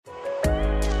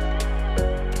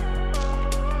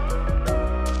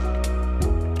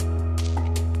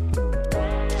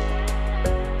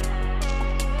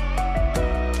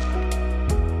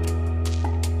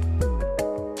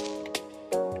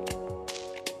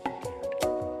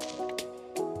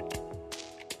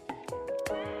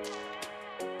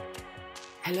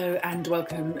Hello and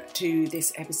welcome to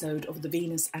this episode of the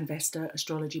Venus and Vesta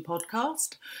Astrology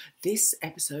Podcast. This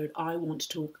episode I want to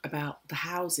talk about the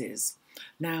houses.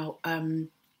 Now,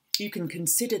 you can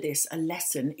consider this a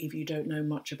lesson if you don't know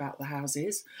much about the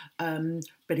houses,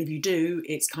 but if you do,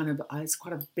 it's quite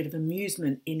a bit of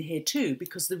amusement in here too,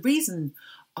 because the reason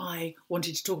I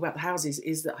wanted to talk about the houses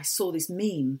is that I saw this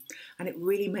meme and it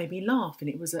really made me laugh, and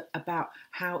it was about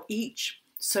how each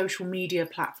social media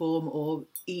platform or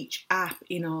each app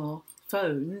in our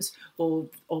phones or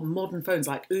modern phones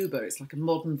like Uber, it's like a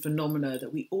modern phenomena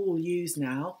that we all use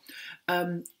now,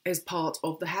 as part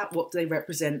of what they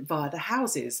represent via the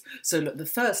houses. So look, the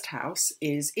first house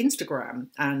is Instagram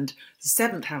and the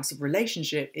seventh house of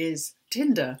relationship is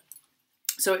Tinder.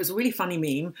 So it was a really funny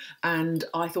meme, and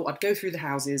I thought I'd go through the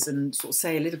houses and sort of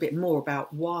say a little bit more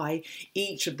about why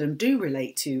each of them do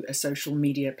relate to a social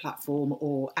media platform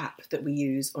or app that we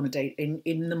use on a day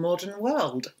in the modern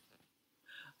world.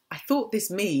 I thought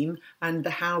this meme and the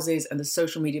houses and the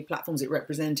social media platforms it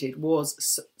represented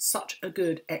was such a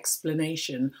good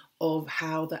explanation of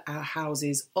how our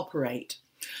houses operate.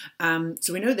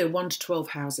 So we know there are 1 to 12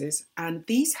 houses, and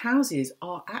these houses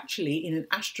are actually, in an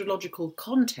astrological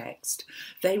context,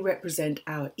 they represent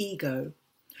our ego.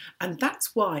 And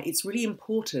that's why it's really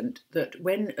important that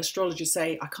when astrologers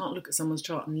say, I can't look at someone's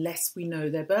chart unless we know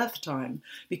their birth time,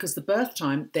 because the birth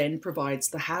time then provides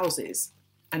the houses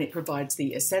and it provides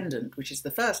the ascendant, which is the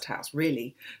first house,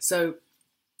 really. So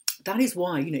that is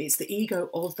why, it's the ego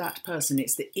of that person.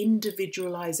 It's the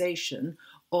individualization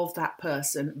of that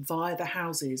person via the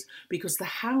houses, because the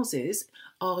houses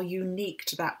are unique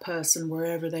to that person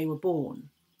wherever they were born.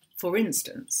 For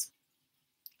instance,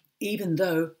 even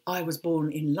though I was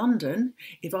born in London,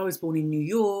 if I was born in New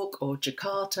York or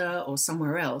Jakarta or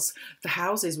somewhere else, the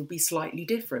houses would be slightly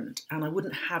different and I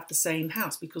wouldn't have the same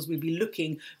house, because we'd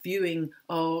be viewing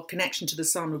our connection to the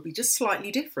sun would be just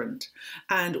slightly different.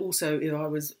 And also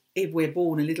if we're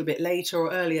born a little bit later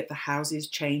or earlier, the houses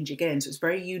change again. So it's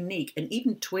very unique. And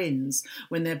even twins,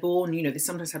 when they're born, they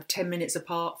sometimes have 10 minutes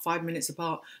apart, 5 minutes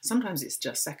apart. Sometimes it's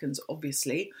just seconds,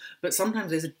 obviously, but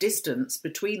sometimes there's a distance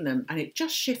between them, and it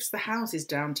just shifts the houses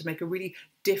down to make a really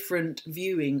different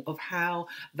viewing of how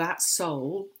that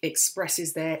soul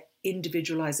expresses their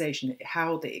individualization,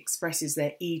 how it expresses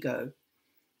their ego.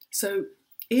 So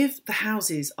if the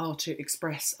houses are to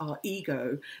express our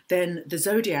ego, then the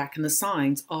zodiac and the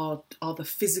signs are the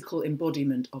physical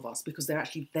embodiment of us, because they're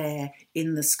actually there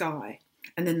in the sky.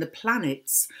 And then the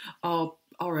planets are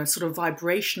a sort of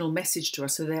vibrational message to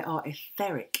us. So they are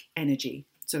etheric energy.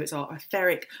 So it's our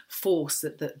etheric force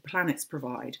that the planets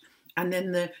provide. And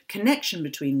then the connection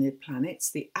between the planets,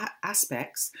 the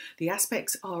aspects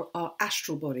are our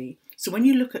astral body. So when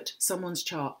you look at someone's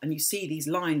chart and you see these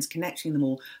lines connecting them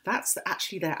all, that's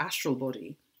actually their astral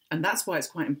body. And that's why it's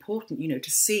quite important,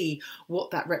 to see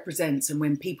what that represents. And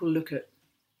when people look at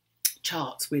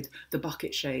charts with the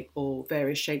bucket shape or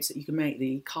various shapes that you can make,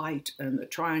 the kite and the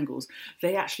triangles,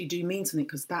 they actually do mean something,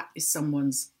 because that is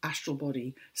someone's astral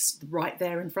body right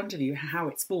there in front of you, how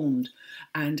it's formed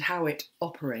and how it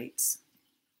operates.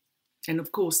 And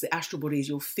of course, the astral body is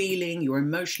your feeling, your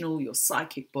emotional, your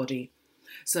psychic body.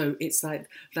 So it's like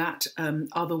that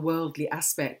otherworldly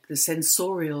aspect, the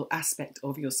sensorial aspect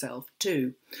of yourself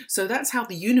too. So that's how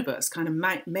the universe kind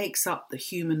of makes up the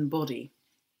human body.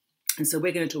 And so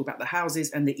we're going to talk about the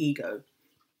houses and the ego.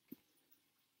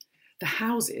 The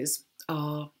houses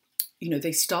are,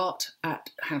 they start at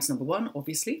house number 1,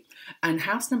 obviously. And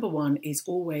house number 1 is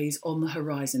always on the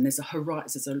horizon. There's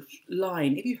a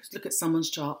line. If you look at someone's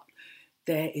chart,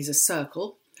 there is a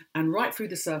circle. And right through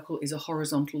the circle is a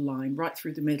horizontal line, right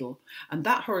through the middle. And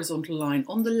that horizontal line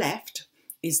on the left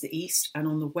is the east, and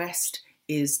on the west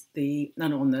is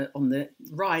on the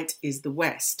right is the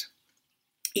west.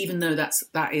 Even though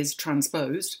that is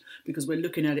transposed, because we're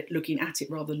looking at it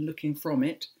rather than looking from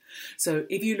it. So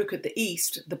if you look at the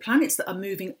east, the planets that are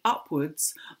moving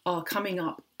upwards are coming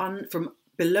up from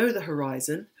below the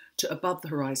horizon to above the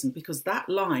horizon, because that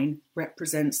line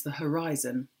represents the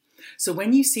horizon. So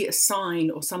when you see a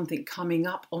sign or something coming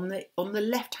up on the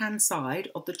left-hand side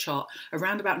of the chart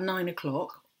around about 9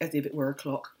 o'clock, as if it were a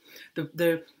clock,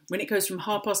 when it goes from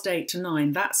 8:30 to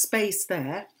 9, that space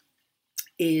there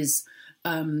is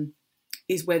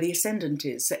where the ascendant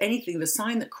is. So the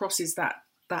sign that crosses that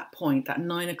point, that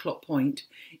 9 o'clock point,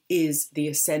 is the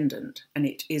ascendant, and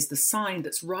it is the sign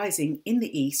that's rising in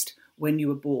the east when you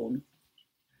were born.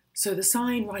 So the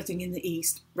sign rising in the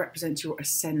east represents your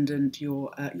ascendant,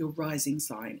 your rising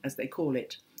sign, as they call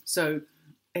it. So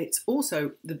it's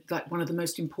also like one of the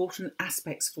most important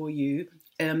aspects for you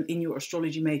in your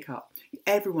astrology makeup.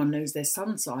 Everyone knows their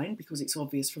sun sign because it's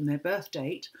obvious from their birth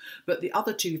date, but the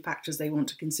other two factors they want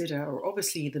to consider are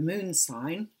obviously the moon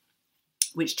sign,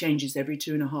 which changes every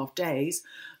 2.5 days,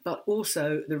 but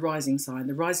also the rising sign.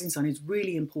 The rising sign is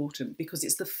really important because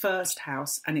it's the first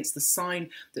house and it's the sign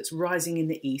that's rising in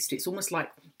the east. It's almost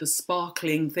like the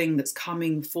sparkling thing that's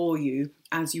coming for you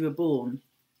as you were born.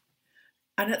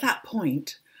 And at that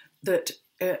point, that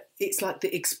it's like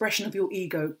the expression of your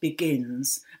ego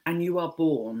begins and you are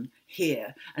born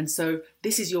here. And so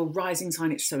this is your rising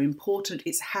sign. It's so important.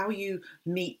 It's how you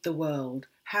meet the world,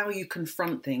 how you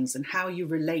confront things and how you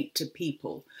relate to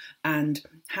people and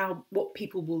what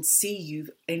people will see you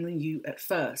in you at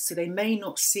first. So they may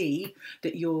not see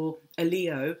that you're a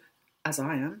Leo, as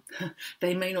I am.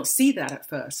 They may not see that at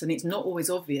first, and it's not always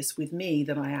obvious with me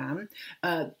that I am.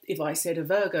 If I said a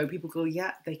Virgo, people go,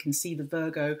 yeah, they can see the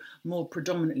Virgo more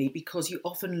predominantly because you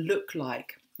often look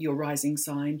like your rising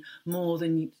sign more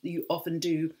than you often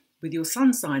do with your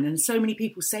sun sign. And so many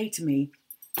people say to me,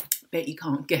 bet you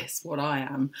can't guess what I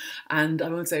am. And I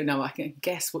will say, no, I can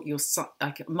guess what your sun,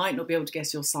 might not be able to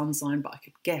guess your sun sign, but I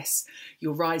could guess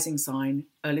your rising sign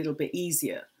a little bit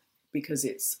easier because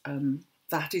it's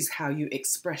that is how you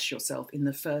express yourself in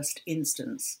the first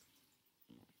instance.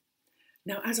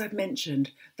 Now, as I've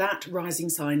mentioned, that rising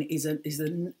sign is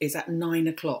at 9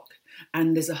 o'clock,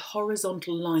 and there's a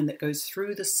horizontal line that goes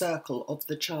through the circle of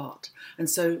the chart. And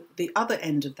so the other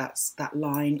end of that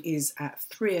line is at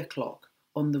 3 o'clock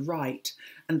on the right,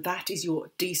 and that is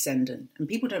your descendant. And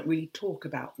people don't really talk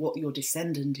about what your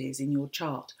descendant is in your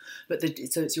chart, but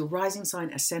so it's your rising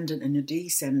sign, ascendant, and your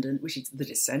descendant, which is the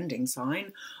descending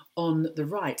sign, on the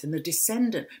right. And the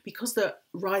descendant, because the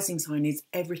rising sign is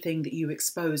everything that you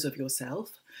expose of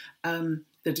yourself,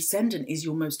 the descendant is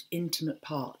your most intimate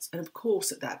parts. And of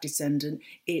course, at that descendant,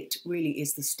 it really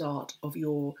is the start of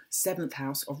your 7th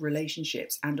house of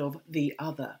relationships and of the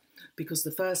other. Because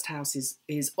the first house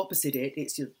is opposite it,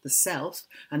 it's the self,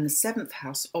 and the 7th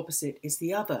house opposite is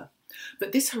the other.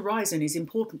 But this horizon is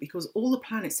important because all the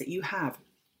planets that you have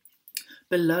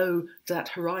below that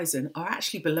horizon are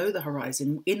actually below the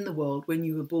horizon in the world when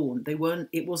you were born.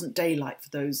 It wasn't daylight for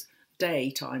those,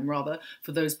 daytime rather,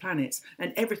 for those planets.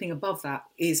 And everything above that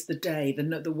is the day,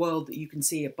 the world that you can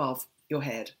see above your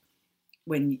head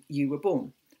when you were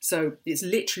born. So it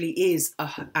literally is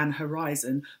an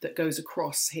horizon that goes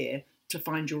across here to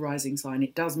find your rising sign.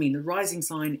 It does mean the rising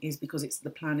sign is because it's the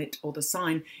planet or the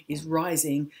sign is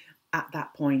rising at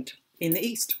that point in the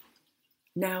east.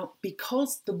 Now,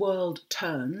 because the world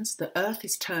turns, the earth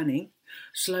is turning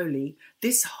slowly,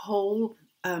 this whole,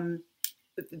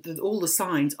 all the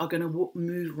signs are going to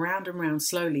move round and round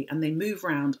slowly, and they move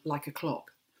round like a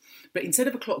clock. But instead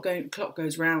of a clock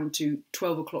goes round to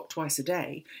 12 o'clock twice a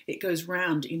day, it goes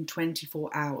round in 24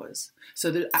 hours.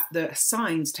 So the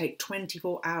signs take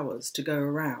 24 hours to go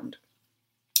around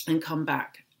and come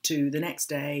back to the next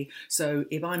day. So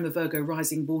if I'm a Virgo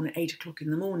rising born at 8 o'clock in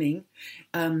the morning,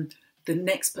 the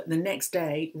next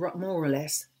day, more or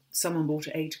less, someone born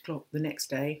at 8 o'clock the next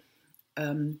day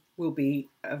will be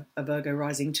a Virgo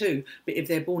rising too. But if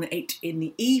they're born at 8 in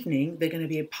the evening, they're going to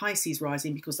be a Pisces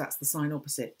rising because that's the sign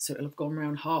opposite. So it'll have gone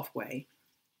around halfway.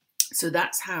 So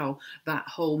that's how that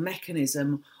whole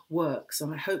mechanism works.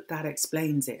 And I hope that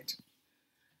explains it.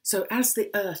 So as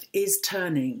the earth is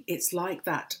turning, it's like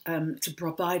that to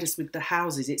provide us with the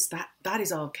houses. It's that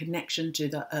is our connection to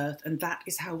the earth, and that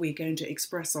is how we're going to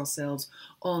express ourselves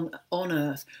on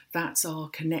earth. That's our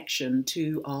connection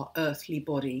to our earthly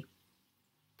body.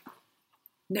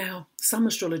 Now, some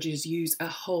astrologers use a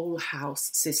whole house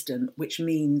system, which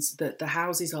means that the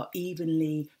houses are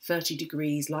evenly 30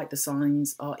 degrees, like the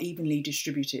signs are evenly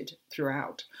distributed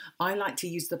throughout. I like to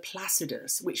use the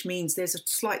Placidus, which means there's a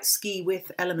slight ski width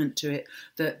element to it,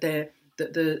 that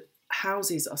the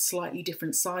houses are slightly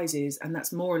different sizes, and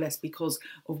that's more or less because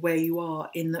of where you are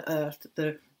in the earth.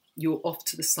 You're off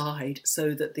to the side,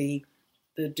 so that the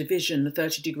division, the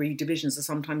 30-degree divisions, are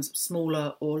sometimes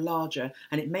smaller or larger,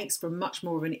 and it makes for much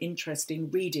more of an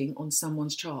interesting reading on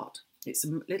someone's chart. It's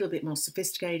a little bit more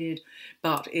sophisticated,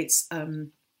 but it's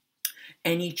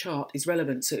any chart is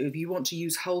relevant. So if you want to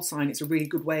use whole sign, it's a really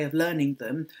good way of learning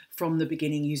them from the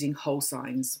beginning using whole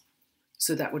signs.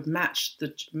 So that would match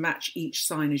each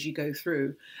sign as you go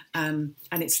through, and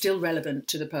it's still relevant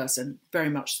to the person, very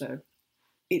much so.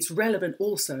 It's relevant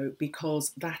also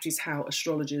because that is how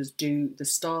astrologers do the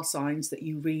star signs that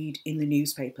you read in the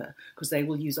newspaper, because they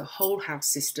will use a whole house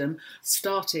system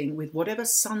starting with whatever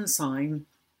sun sign.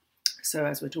 So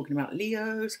as we're talking about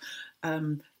Leos,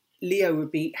 Leo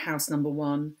would be house number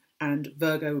 1, and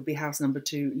Virgo would be house number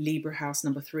 2, Libra house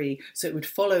number 3. So it would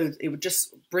follow, it would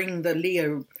just bring the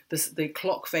Leo, the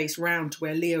clock face round to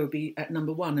where Leo would be at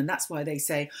number 1. And that's why they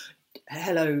say,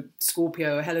 hello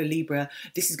Scorpio, hello Libra,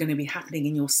 this is going to be happening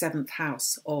in your 7th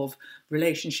house of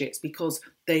relationships, because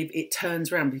it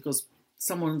turns around, because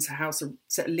someone's house of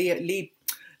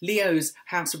Leo's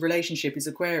house of relationship is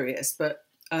Aquarius, but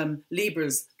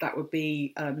Libra's, that would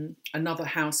be another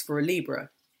house for a Libra.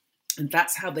 And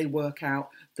that's how they work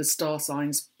out the star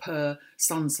signs per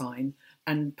sun sign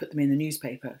and put them in the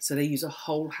newspaper. So they use a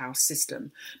whole house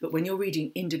system. But when you're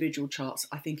reading individual charts,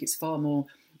 I think it's far more,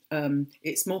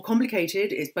 it's more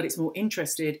complicated, but it's more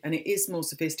interested, and it is more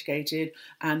sophisticated.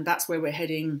 And that's where we're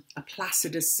heading, a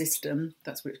Placidus system,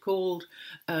 that's what it's called,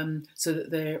 so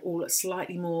that they're all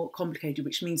slightly more complicated,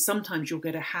 which means sometimes you'll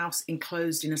get a house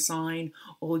enclosed in a sign,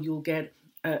 or you'll get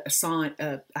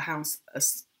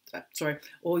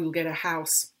or you'll get a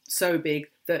house so big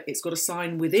that it's got a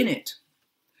sign within it.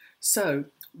 So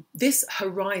this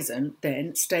horizon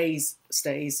then stays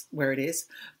where it is,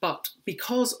 but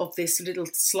because of this little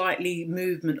slightly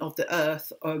movement of the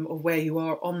Earth, of where you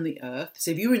are on the Earth,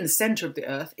 so if you were in the centre of the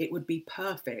Earth, it would be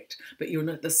perfect, but you're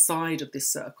at the side of this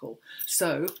circle.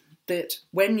 So that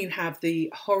when you have the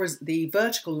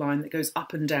vertical line that goes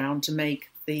up and down to make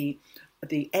the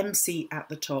MC at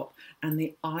the top and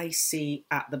the IC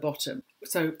at the bottom.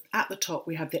 So at the top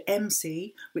we have the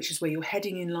MC, which is where you're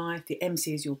heading in life. The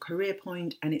MC is your career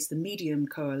point, and it's the medium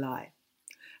coeli.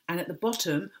 And at the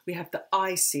bottom we have the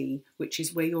IC, which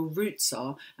is where your roots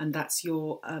are, and that's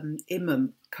your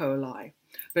imum coeli.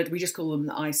 But we just call them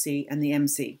the IC and the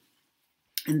MC.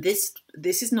 And this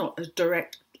is not a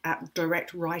direct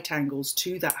right angles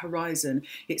to that horizon.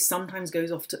 It sometimes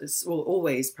goes off to, or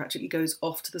always practically goes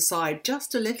off to the side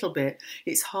just a little bit.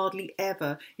 It's hardly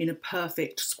ever in a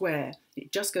perfect square.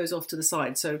 It just goes off to the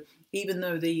side. So even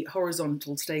though the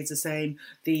horizontal stays the same,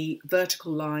 the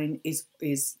vertical line is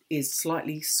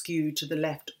slightly skewed to the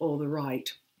left or the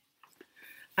right.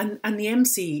 And the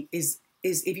MC is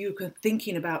if you're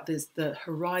thinking about this, the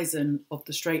horizon of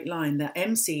the straight line, the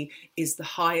MC is the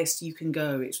highest you can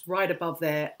go. It's right above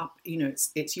there, up,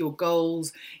 it's your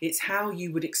goals. It's how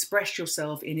you would express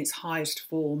yourself in its highest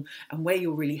form and where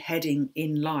you're really heading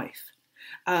in life.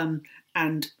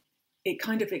 And it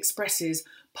kind of expresses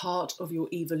part of your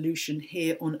evolution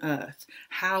here on Earth,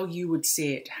 how you would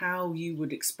see it, how you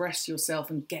would express yourself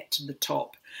and get to the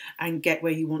top and get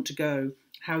where you want to go,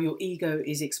 how your ego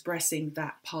is expressing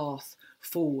that path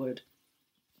forward.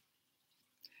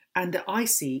 And the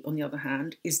IC, on the other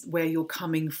hand, is where you're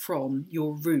coming from,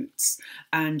 your roots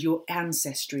and your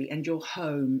ancestry and your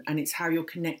home, and it's how you're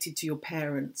connected to your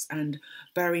parents, and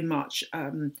very much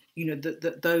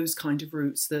those kind of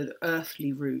roots, the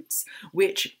earthly roots,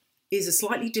 which is a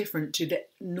slightly different to the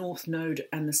North Node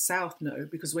and the South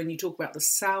Node, because when you talk about the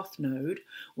South Node,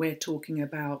 we're talking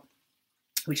about,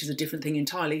 which is a different thing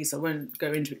entirely, so I won't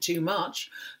go into it too much,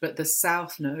 but the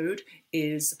South Node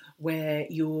is where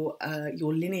your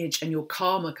lineage and your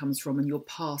karma comes from, and your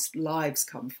past lives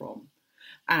come from,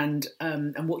 and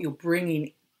what you're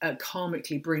bringing,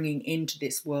 karmically bringing into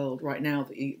this world right now,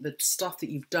 the stuff that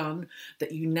you've done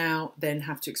that you now then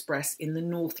have to express in the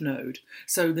North Node.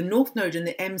 So the North Node and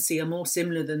the MC are more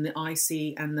similar than the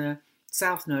IC and the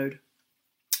South Node.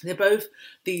 They're both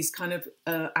these kind of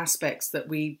aspects that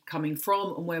we're coming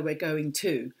from and where we're going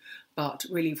to. But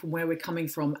really from where we're coming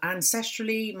from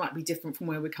ancestrally might be different from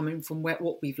where we're coming from,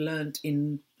 what we've learned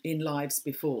in lives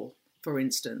before, for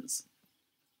instance.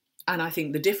 And I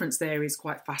think the difference there is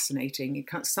quite fascinating.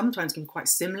 It sometimes can be quite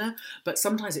similar, but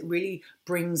sometimes it really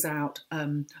brings out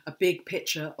a big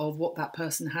picture of what that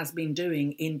person has been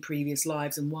doing in previous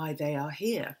lives and why they are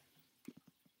here.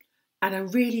 And I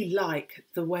really like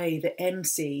the way the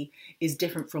MC is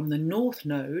different from the North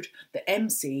Node. The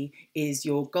MC is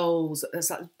your goals.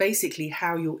 That's basically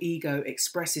how your ego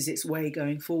expresses its way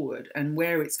going forward and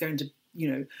where it's going to,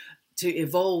 to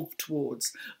evolve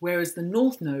towards. Whereas the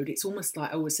North Node, it's almost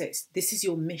like I always say, this is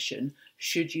your mission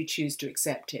should you choose to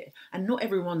accept it. And not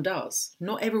everyone does.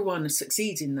 Not everyone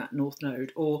succeeds in that North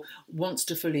Node or wants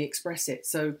to fully express it.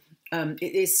 So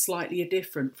it is slightly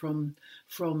different from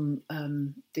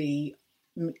the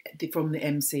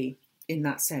MC in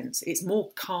that sense. It's more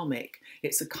karmic.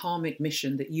 It's a karmic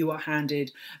mission that you are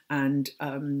handed, and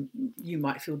you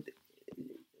might feel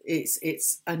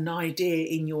it's an idea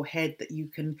in your head that you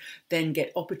can then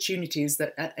get opportunities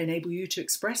that enable you to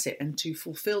express it and to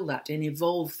fulfill that and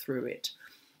evolve through it.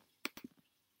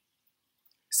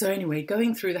 So anyway,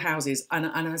 going through the houses, and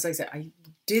as I said, I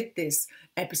did this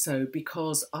episode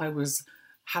because I was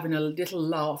having a little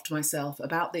laugh to myself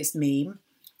about this meme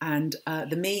And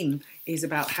the meme is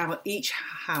about how each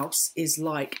house is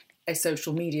like a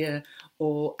social media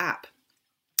or app,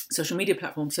 social media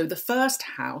platform. So the first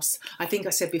house, I think I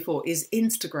said before, is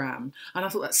Instagram. And I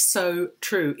thought that's so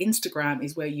true. Instagram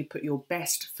is where you put your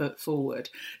best foot forward.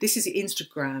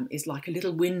 Instagram is like a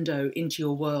little window into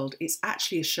your world. It's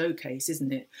actually a showcase,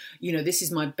 isn't it? You know, this is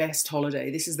my best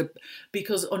holiday.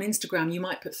 Because on Instagram, you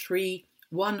might put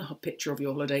one picture of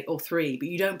your holiday or three, but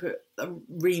you don't put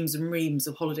reams and reams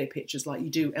of holiday pictures like you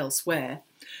do elsewhere.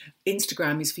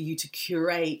 Instagram is for you to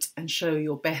curate and show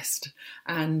your best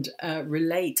and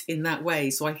relate in that way.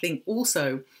 So I think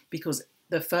also because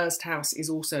the first house is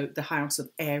also the house of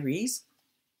Aries,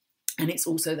 and it's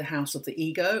also the house of the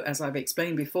ego, as I've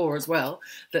explained before as well.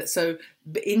 So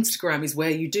Instagram is where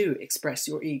you do express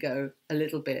your ego a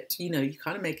little bit. You know, you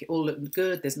kind of make it all look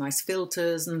good. There's nice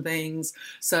filters and things.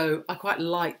 So I quite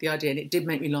like the idea. And it did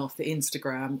make me laugh that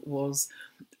Instagram was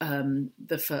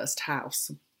the first house.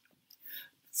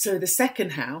 So the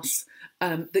second house,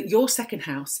 your second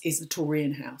house is the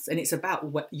Taurian house, and it's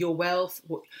about your wealth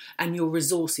and your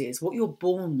resources, what you're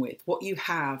born with, what you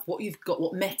have, what you've got,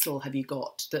 what metal have you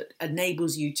got that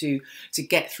enables you to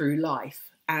get through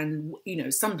life. And, you know,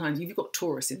 sometimes if you've got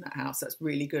Taurus in that house, that's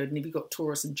really good. And if you've got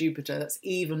Taurus and Jupiter, that's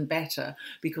even better,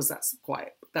 because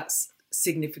that's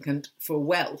significant for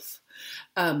wealth.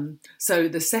 So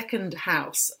the second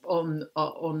house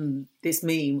on this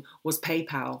meme was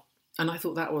PayPal. And I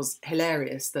thought that was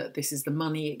hilarious, that this is the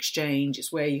money exchange.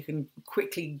 It's where you can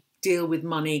quickly deal with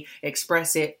money,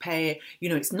 express it, pay it. You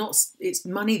know, it's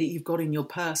money that you've got in your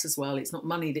purse as well. It's not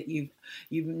money that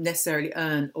you've necessarily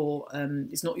earned, or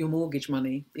it's not your mortgage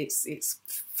money. It's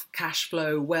cash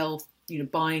flow, wealth, you know,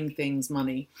 buying things,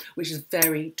 money, which is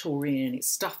very Taurian. It's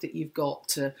stuff that you've got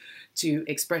to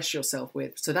express yourself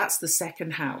with. So that's the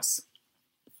second house.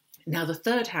 Now, the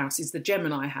third house is the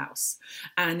Gemini house,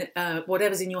 and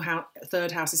whatever's in your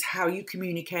third house is how you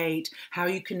communicate, how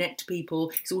you connect to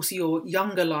people. It's also your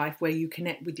younger life, where you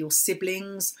connect with your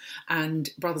siblings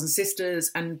and brothers and sisters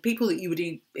and people that you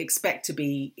would expect to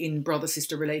be in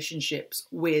brother-sister relationships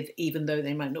with, even though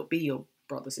they might not be your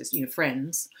brother, sister, you know,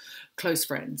 friends, close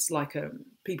friends, like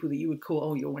people that you would call,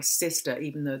 oh, you're my sister,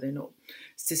 even though they're not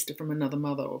sister from another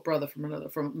mother or brother from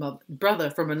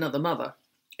another mother.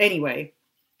 Anyway,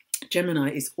 Gemini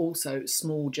is also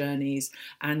small journeys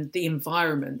and the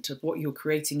environment of what you're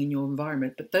creating in your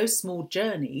environment. But those small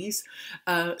journeys,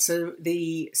 so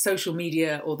the social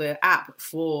media or the app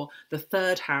for the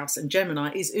third house and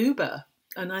Gemini is Uber.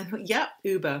 And I thought, yeah,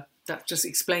 Uber. That just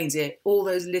explains it. All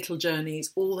those little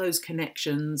journeys, all those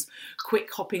connections,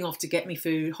 quick hopping off to get me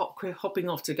food, hopping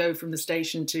off to go from the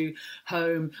station to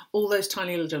home. All those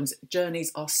tiny little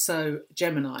journeys are so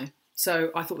Gemini.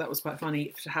 So I thought that was quite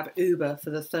funny to have Uber for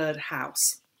the third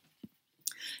house.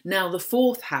 Now, the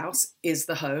fourth house is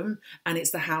the home, and it's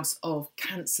the house of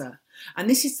Cancer. And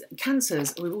this is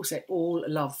Cancers, we all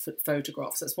love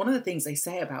photographs. That's one of the things they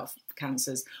say about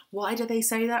Cancers. Why do they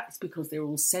say that? It's because they're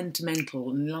all sentimental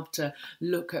and love to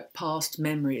look at past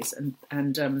memories and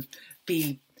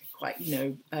be quite,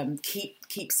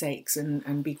 keepsakes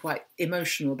and be quite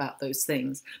emotional about those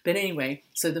things. But anyway,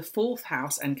 so the fourth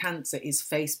house and Cancer is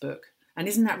Facebook. And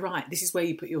isn't that right? This is where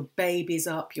you put your babies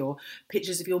up, your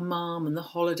pictures of your mum and the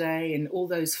holiday and all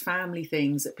those family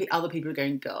things that other people are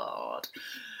going, God,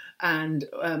 and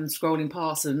scrolling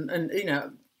past. And you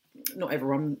know, not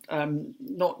everyone,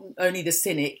 not only the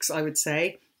cynics, I would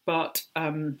say, but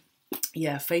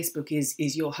yeah, Facebook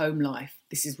is your home life.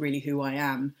 This is really who I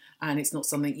am. And it's not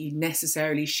something you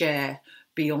necessarily share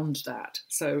beyond that.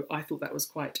 So I thought that was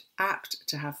quite apt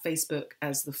to have Facebook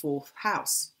as the fourth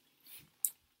house.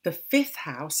 The fifth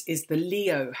house is the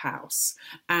Leo house.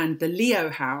 And the Leo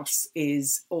house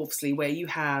is obviously where you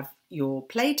have your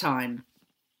playtime.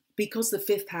 Because the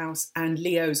fifth house and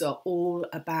Leos are all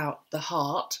about the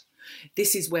heart,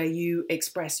 this is where you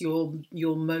express your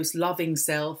most loving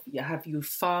self. You have your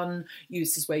fun.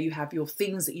 This is where you have your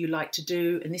things that you like to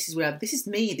do. And this is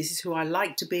me. This is who I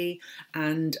like to be.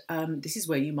 And this is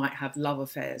where you might have love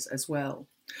affairs as well.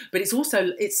 But it's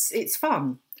also, it's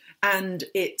fun. And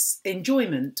it's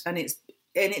enjoyment, and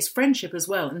it's friendship as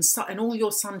well, and all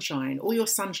your sunshine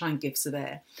gifts are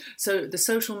there. So the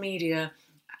social media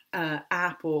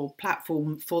app or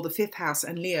platform for the fifth house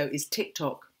and Leo is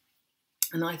TikTok,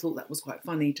 and I thought that was quite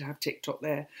funny to have TikTok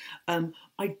there.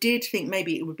 I did think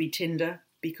maybe it would be Tinder,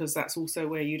 because that's also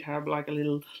where you'd have like a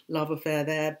little love affair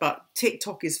there. But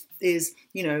TikTok is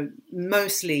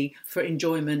mostly for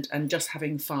enjoyment and just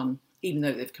having fun. Even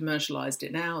though they've commercialised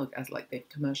it now, as like they've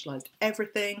commercialised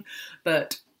everything.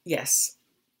 But yes,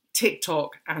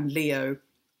 TikTok and Leo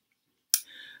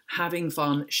having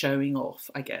fun, showing off,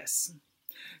 I guess.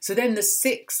 So then the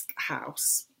sixth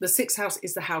house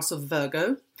is the house of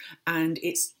Virgo, and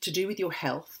it's to do with your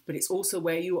health, but it's also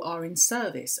where you are in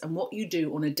service and what you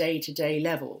do on a day-to-day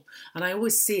level. And I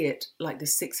always see it like the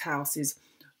sixth house is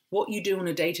what you do on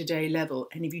a day-to-day level.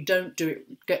 And if you don't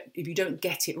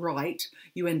get it right,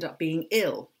 you end up being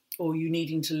ill or you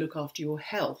needing to look after your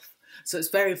health. So it's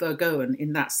very Virgoan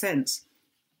in that sense.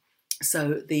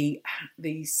 So the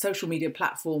social media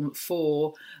platform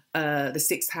for the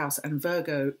sixth house and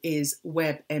Virgo is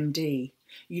WebMD,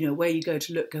 where you go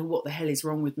to go, what the hell is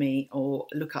wrong with me, or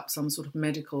look up some sort of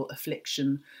medical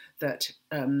affliction that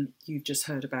you've just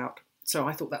heard about. So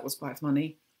I thought that was quite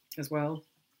funny as well.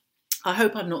 I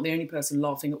hope I'm not the only person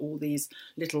laughing at all these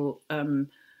little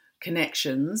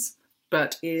connections,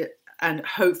 and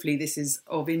hopefully this is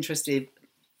of interest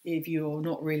if you're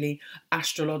not really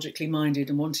astrologically minded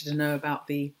and wanted to know about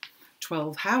the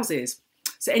 12 houses.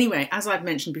 So anyway, as I've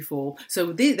mentioned before,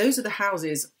 so those are the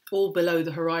houses all below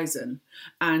the horizon,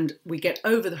 and we get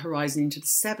over the horizon into the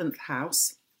seventh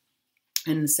house.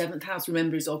 And the seventh house,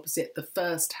 remember, is opposite the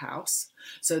first house.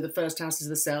 So the first house is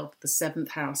the self, the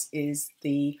seventh house is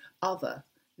the other.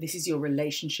 This is your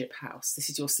relationship house. This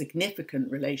is your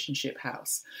significant relationship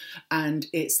house. And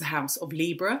it's the house of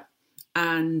Libra.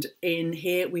 And in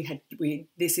here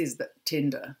this is the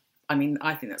Tinder. I mean,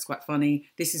 I think that's quite funny.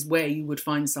 This is where you would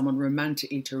find someone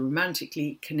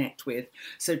romantically connect with.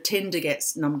 So Tinder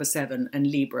gets number 7 and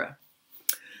Libra.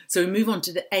 So we move on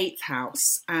to the 8th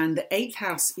house, and the 8th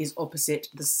house is opposite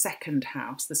the second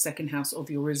house of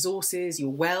your resources,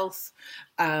 your wealth,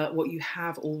 what you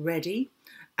have already.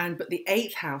 But the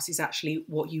 8th house is actually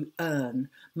what you earn,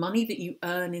 money that you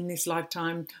earn in this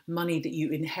lifetime, money that you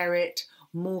inherit,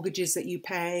 mortgages that you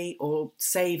pay, or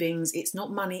savings. It's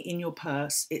not money in your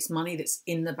purse, it's money that's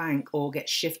in the bank or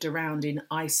gets shifted around in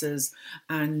ISAs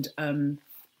and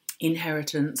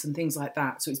inheritance and things like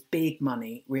that. So it's big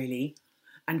money, really,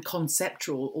 and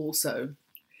conceptual also.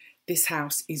 This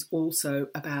house is also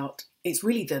about, it's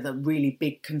really the really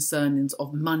big concerns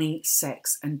of money,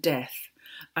 sex and death.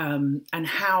 And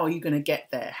how are you going to get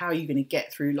there? How are you going to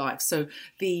get through life? So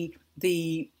the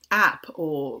app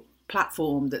or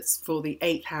platform that's for the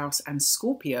 8th house and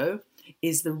Scorpio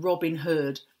is the Robin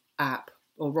Hood app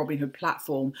or Robin Hood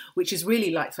platform, which is really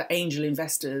like for angel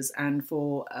investors and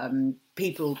for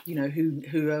people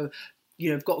who are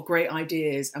have got great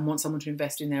ideas and want someone to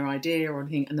invest in their idea or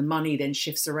anything, and the money then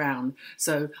shifts around.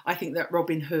 So I think that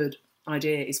Robin Hood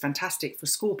idea is fantastic for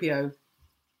Scorpio,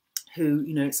 who,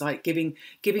 it's like giving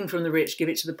from the rich, give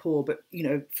it to the poor, but,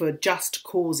 for just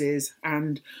causes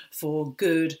and for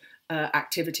good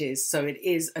activities. So it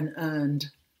is an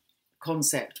earned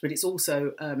concept, but it's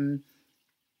also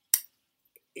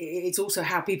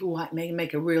how people may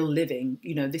make a real living.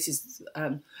 This is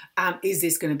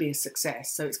this going to be a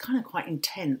success? So it's kind of quite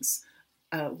intense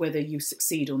whether you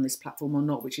succeed on this platform or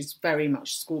not, which is very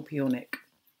much Scorpionic.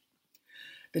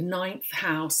 The 9th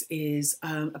house is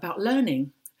about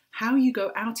learning, how you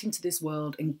go out into this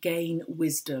world and gain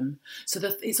wisdom. So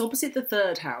it's opposite the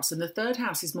 3rd house, and the 3rd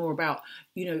house is more about,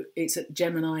 it's at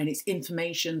Gemini, and it's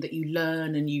information that you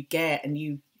learn and you get, and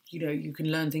you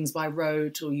can learn things by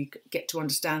rote, or you get to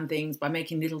understand things by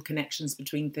making little connections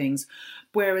between things.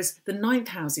 Whereas the 9th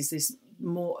house is this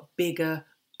more bigger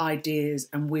ideas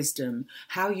and wisdom,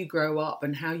 how you grow up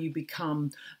and how you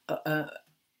become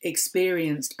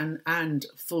experienced and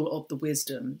full of the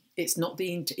wisdom. It's not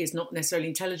necessarily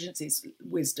intelligence, it's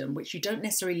wisdom, which you don't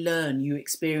necessarily learn, you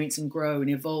experience and grow and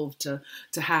evolve to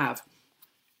have.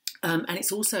 And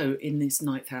it's also in this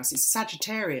 9th house, it's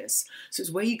Sagittarius. So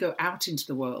it's where you go out into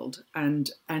the world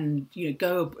and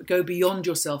go beyond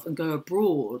yourself and go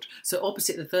abroad. So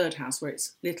opposite the 3rd house, where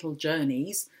it's little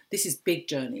journeys, this is big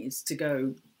journeys to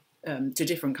go to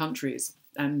different countries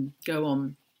and go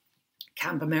on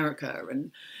Camp America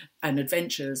and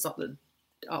adventures up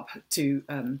to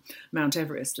Mount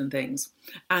Everest and things.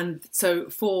 And so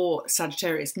for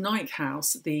Sagittarius 9th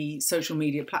house, the social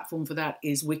media platform for that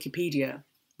is Wikipedia,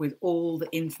 with all the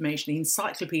information, the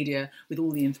encyclopedia with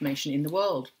all the information in the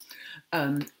world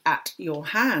at your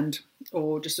hand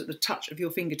or just at the touch of your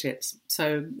fingertips.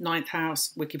 So 9th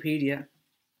house, Wikipedia.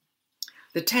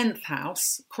 The 10th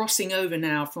house, crossing over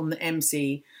now from the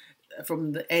MC,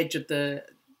 from the edge of the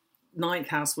 9th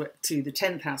house to the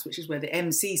 10th house, which is where the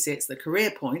MC sits, the career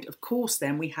point. Of course,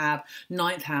 then we have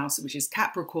 9th house, which is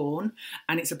Capricorn,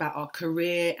 and it's about our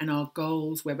career and our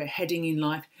goals, where we're heading in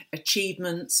life,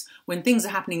 achievements. When things are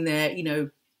happening there,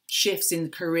 shifts in the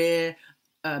career,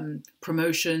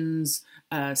 promotions,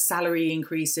 salary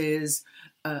increases,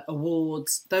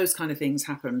 awards, those kind of things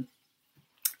happen.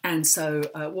 And so,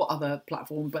 what other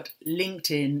platform? But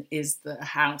LinkedIn is the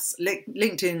house.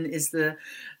 LinkedIn is the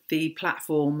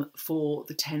platform for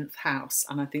the 10th house,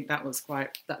 and I think that was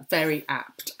very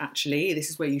apt. Actually, this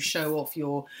is where you show off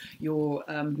your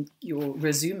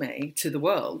resume to the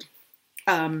world.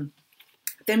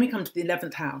 Then we come to the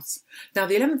 11th house. Now,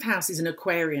 the 11th house is an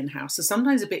Aquarian house, so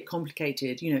sometimes a bit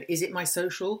complicated. Is it my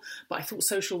social? But I thought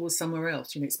social was somewhere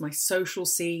else. It's my social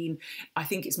scene. I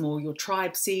think it's more your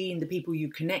tribe scene, the people you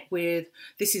connect with.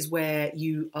 This is where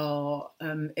you are,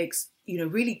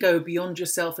 really go beyond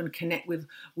yourself and connect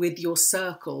with your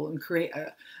circle and create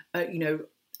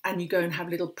and you go and have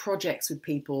little projects with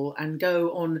people and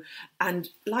go on, and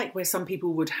like where some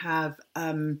people would have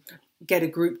get a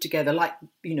group together, like,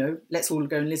 let's all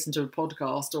go and listen to a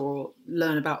podcast or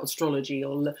learn about astrology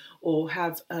or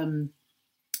have an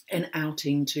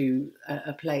outing to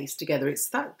a place together. It's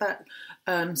that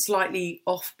slightly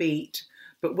offbeat,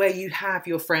 but where you have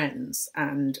your friends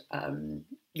and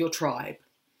your tribe.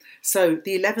 So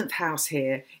the 11th house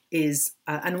here is,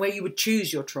 and where you would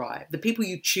choose your tribe, the people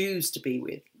you choose to be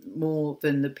with more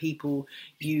than the people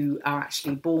you are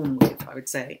actually born with, I would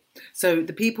say. So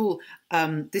the people,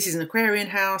 this is an Aquarian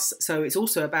house, so it's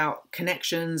also about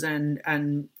connections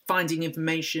and finding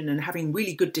information and having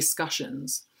really good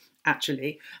discussions,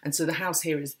 actually. And so the house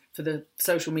here is, for the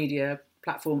social media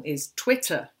platform, is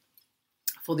Twitter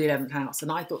for the 11th house.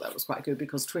 And I thought that was quite good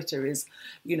because Twitter is,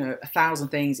 1,000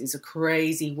 things. It's a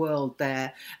crazy world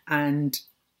there. And,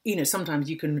 sometimes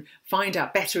you can find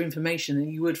out better information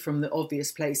than you would from the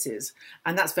obvious places.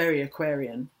 And that's very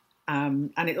Aquarian.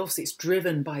 And it's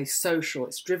driven by social,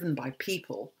 it's driven by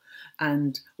people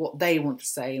and what they want to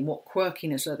say and what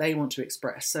quirkiness that they want to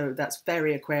express. So that's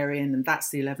very Aquarian, and that's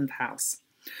the 11th house.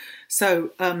 So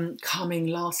coming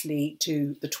lastly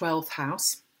to the 12th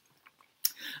house.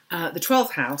 The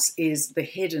 12th house is the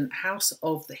hidden house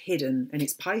of the hidden, and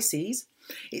it's Pisces.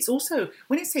 It's also,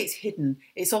 when it says hidden,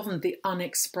 it's often the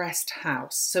unexpressed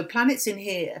house. So planets in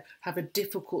here have a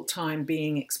difficult time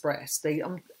being expressed. They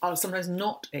are sometimes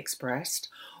not expressed,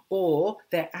 or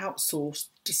they're outsourced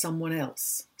to someone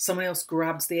else. Someone else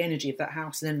grabs the energy of that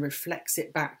house and then reflects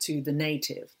it back to the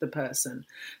native, the person.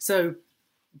 So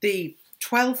the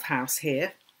 12th house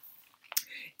here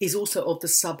is also of the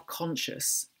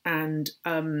subconscious and,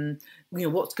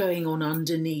 what's going on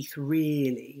underneath,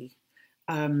 really.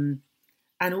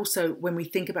 And also when we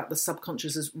think about the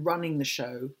subconscious as running the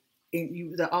show,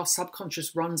 that our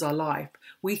subconscious runs our life.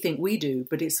 We think we do,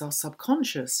 but it's our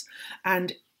subconscious.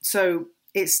 And so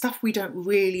it's stuff we're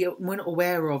not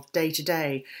aware of day to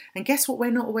day. And guess what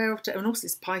we're not aware of? And also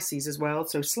it's Pisces as well.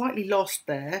 So slightly lost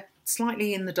there,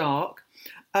 slightly in the dark.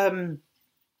 So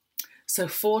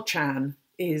 4chan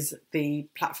is the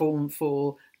platform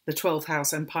for the 12th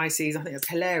house and Pisces. I think that's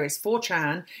hilarious.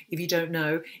 4chan, if you don't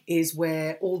know, is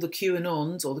where all the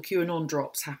QAnons or the QAnon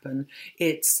drops happen.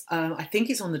 It's, I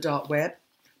think it's on the dark web,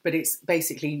 but it's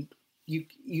basically,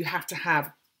 you have to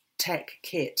have tech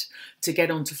kit to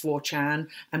get onto 4chan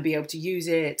and be able to use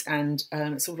it. And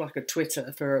it's sort of like a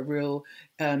Twitter for a real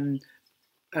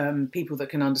people that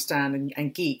can understand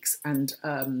and geeks. And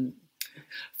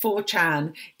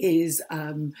 4chan is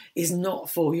not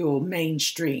for your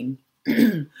mainstream.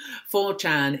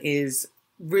 4chan is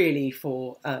really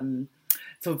for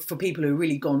people who are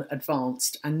really gone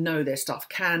advanced and know their stuff,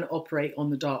 can operate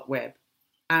on the dark web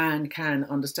and can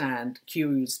understand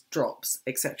cues, drops,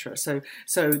 etc.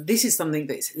 So this is something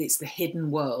it's the hidden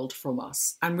world from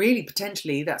us, and really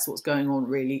potentially that's what's going on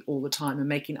really all the time and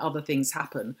making other things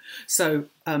happen. So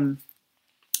the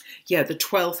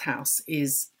 12th house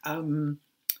is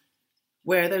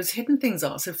where those hidden things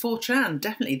are. So 4chan,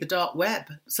 definitely the dark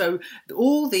web. So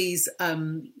all these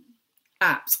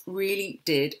apps really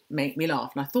did make me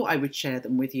laugh, and I thought I would share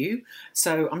them with you.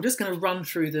 So I'm just going to run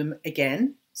through them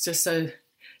again, just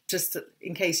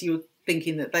in case you were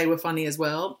thinking that they were funny as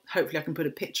well. Hopefully I can put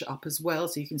a picture up as well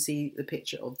so you can see the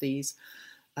picture of these,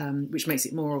 which makes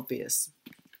it more obvious.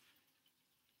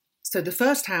 So the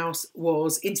first house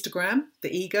was Instagram,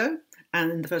 the ego,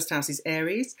 and the first house is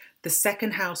Aries. The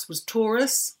second house was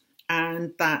Taurus,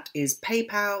 and that is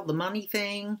PayPal, the money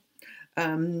thing.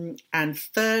 And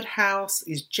third house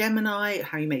is Gemini,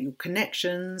 how you make your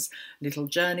connections, little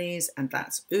journeys, and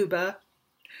that's Uber.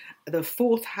 The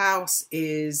fourth house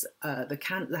is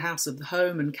the house of the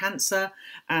home and Cancer,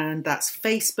 and that's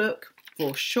Facebook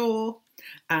for sure.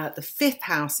 The fifth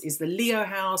house is the Leo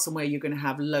house, and where you're going to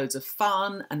have loads of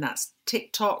fun, and that's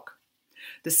TikTok.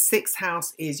 The sixth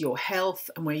house is your health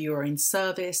and where you are in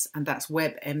service, and that's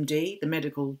WebMD, the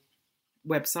medical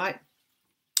website.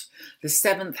 The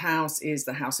seventh house is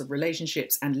the house of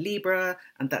relationships and Libra,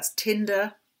 and that's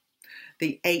Tinder.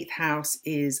 The 8th house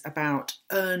is about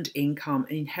earned income,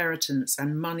 inheritance,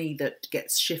 and money that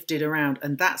gets shifted around.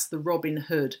 And that's the Robin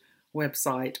Hood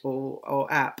website or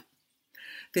app.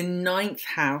 The 9th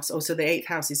house, also the 8th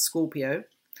house is Scorpio.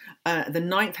 The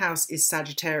 9th house is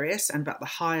Sagittarius and about the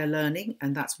higher learning,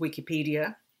 and that's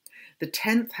Wikipedia. The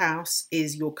 10th house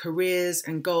is your careers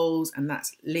and goals, and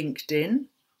that's LinkedIn.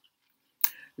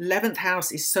 11th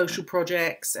house is social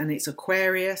projects, and it's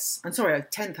Aquarius. I'm sorry,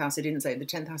 10th house, I didn't say. The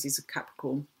 10th house is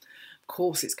Capricorn. Of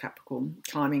course it's Capricorn,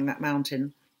 climbing that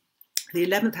mountain. The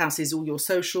 11th house is all your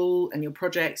social and your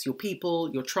projects, your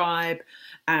people, your tribe,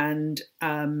 and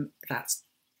that's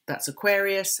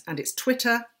Aquarius, and it's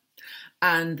Twitter.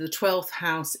 And the 12th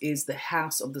house is the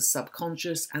house of the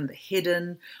subconscious and the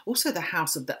hidden, also the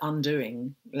house of the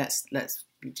undoing. Let's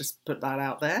just put that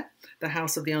out there, the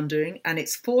house of the undoing. And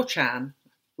it's 4chan,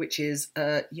 which is,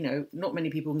 not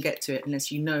many people can get to it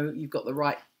unless you know you've got the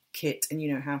right kit and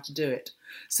you know how to do it.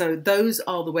 So those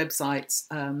are the websites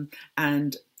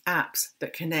and apps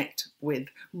that connect with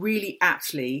really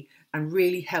aptly and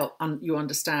really help you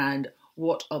understand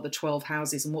what are the 12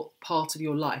 houses and what part of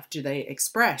your life do they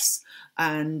express.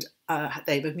 And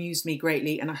they've amused me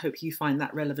greatly, and I hope you find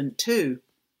that relevant too.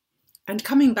 And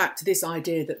coming back to this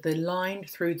idea that the line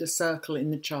through the circle in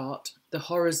the chart, the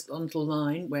horizontal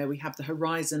line where we have the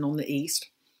horizon on the east,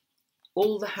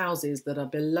 all the houses that are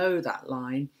below that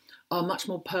line are much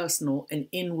more personal and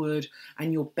inward,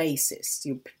 and your basis,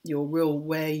 your real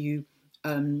where you,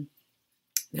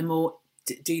 they're more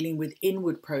dealing with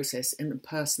inward process and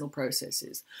personal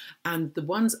processes. And the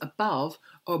ones above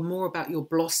are more about your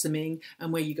blossoming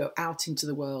and where you go out into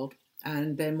the world,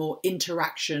 and they're more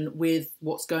interaction with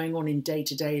what's going on in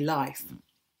day-to-day life.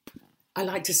 I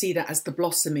like to see that as the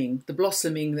blossoming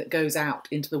that goes out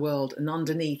into the world, and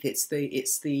underneath it's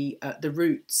the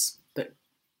roots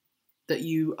that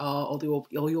you are,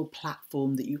 or your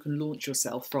platform that you can launch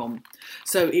yourself from.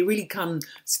 So it really comes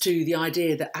to the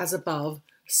idea that as above,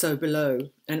 so below,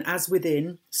 and as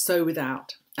within, so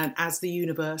without, and as the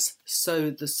universe, so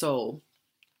the soul.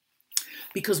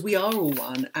 Because we are all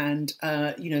one, and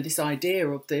this idea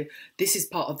of this is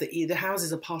part of the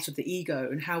houses are part of the ego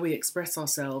and how we express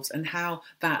ourselves, and how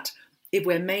that if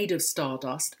we're made of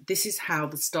stardust, this is how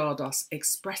the stardust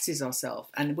expresses ourselves,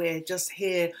 and we're just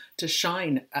here to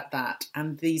shine at that,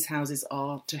 and these houses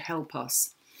are to help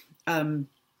us.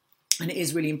 And it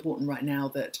is really important right now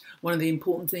that one of the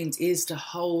important things is to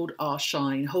hold our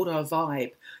shine, hold our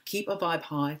vibe, keep our vibe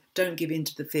high, don't give in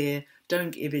to the fear,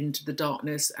 don't give in to the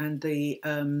darkness and the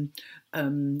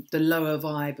lower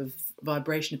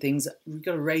vibration of things. We've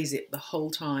got to raise it the whole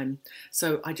time.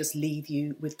 So I just leave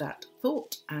you with that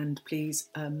thought, and please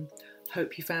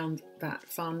hope you found that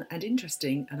fun and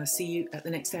interesting, and I'll see you at the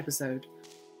next episode.